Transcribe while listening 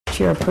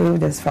you're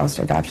approved as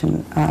foster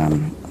adoption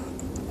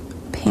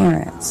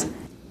parents.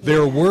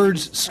 Their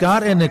words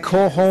Scott and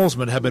Nicole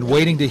Hulsman have been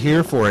waiting to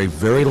hear for a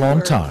very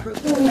long time.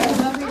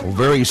 Well,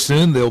 very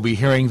soon they'll be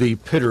hearing the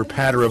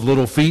pitter-patter of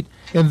little feet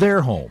in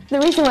their home. The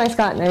reason why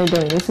Scott and I are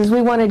doing this is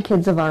we wanted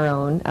kids of our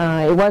own.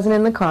 It wasn't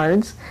in the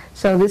cards,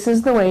 so this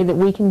is the way that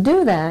we can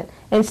do that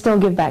and still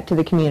give back to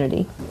the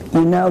community.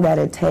 You know that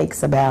it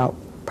takes about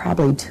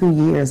probably 2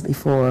 years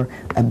before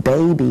a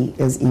baby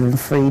is even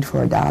freed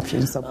for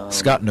adoption.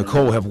 Scott and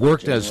Nicole have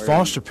worked as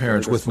foster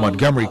parents with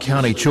Montgomery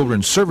County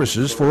Children's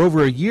Services for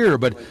over a year,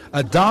 but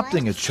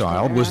adopting a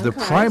child was the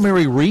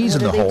primary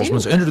reason the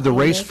Hulsmans entered the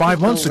race 5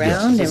 months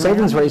ago. The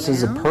Savings Race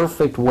is a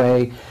perfect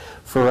way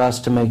for us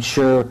to make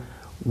sure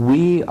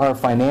we are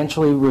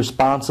financially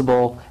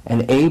responsible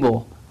and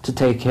able to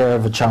take care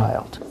of a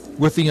child.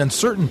 With the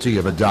uncertainty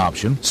of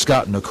adoption,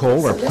 Scott and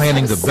Nicole are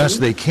planning the best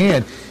they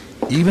can,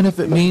 even if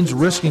it means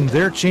risking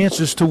their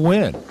chances to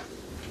win.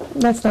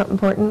 That's not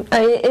important.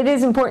 It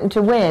is important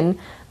to win,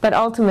 but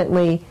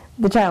ultimately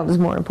the child is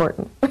more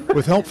important.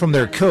 With help from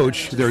their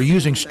coach, they're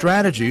using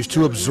strategies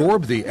to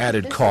absorb the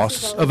added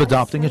costs of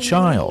adopting a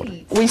child.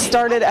 We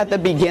started at the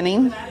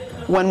beginning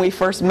when we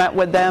first met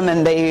with them,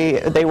 and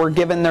they were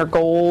given their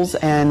goals,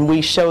 and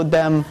we showed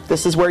them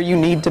this is where you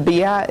need to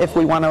be at if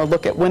we want to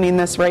look at winning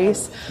this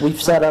race.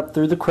 We've set up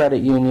through the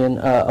credit union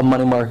a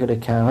money market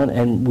account,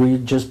 and we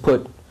just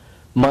put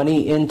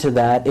money into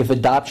that. If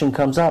adoption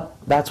comes up,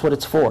 that's what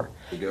it's for.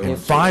 In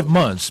 5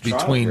 months,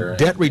 between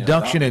debt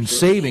reduction and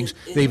savings,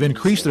 they've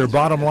increased their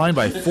bottom line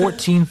by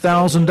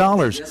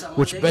 $14,000,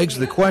 which begs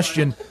the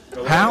question,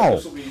 how?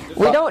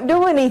 We don't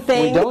do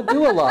anything. We don't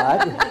do a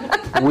lot.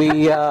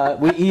 We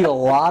eat a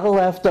lot of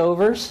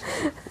leftovers.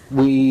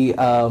 You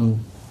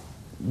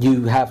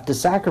have to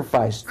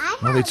sacrifice.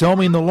 Well, they tell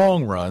me in the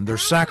long run, their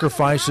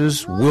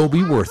sacrifices will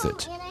be worth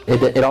it.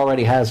 It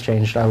already has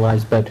changed our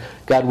lives, but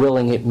God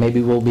willing,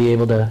 maybe we'll be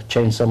able to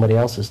change somebody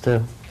else's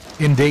too.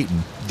 In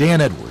Dayton,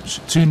 Dan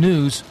Edwards, 2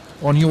 News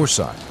on your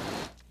side.